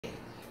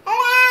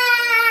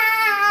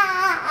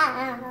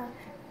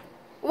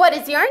What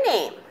is your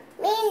name?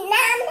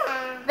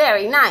 Miranda.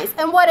 Very nice.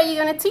 And what are you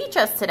going to teach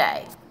us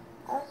today?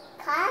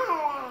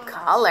 Color.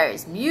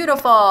 Colors.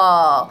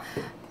 Beautiful.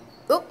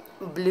 Oop.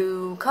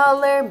 Blue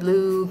color,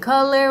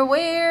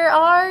 where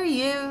are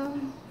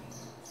you?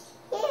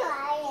 Here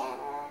I am,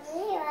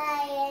 here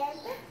I am.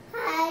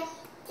 How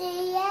do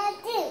you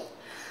do?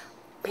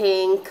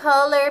 Pink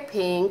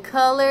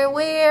color,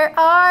 where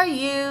are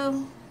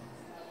you?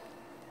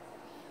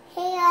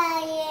 Here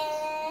I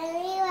am,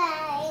 here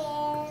I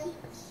am.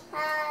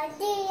 How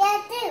do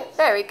you do?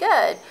 Very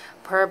good.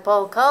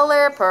 Purple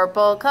color,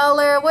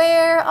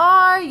 where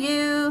are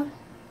you?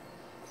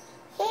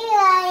 Here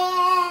I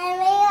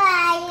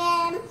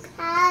am,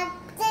 how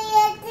do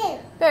you do?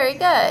 Very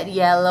good.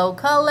 Yellow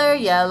color,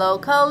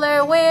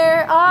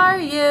 where are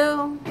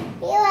you?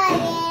 Here I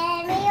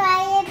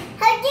am,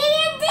 how do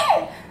you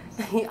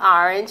do?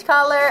 Orange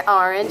color,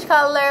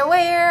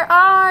 where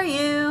are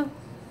you?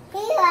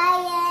 Here I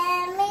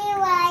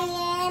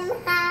am,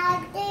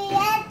 how do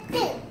you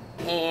do?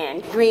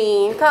 And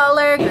green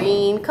color,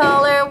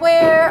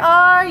 where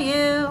are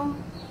you?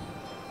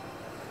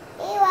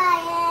 Here I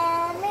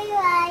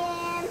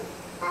am,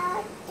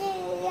 how do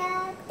you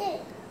do?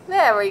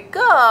 Very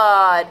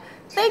good.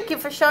 Thank you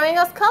for showing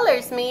us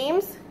colors,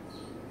 Memes.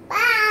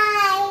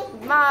 Bye!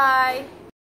 Bye.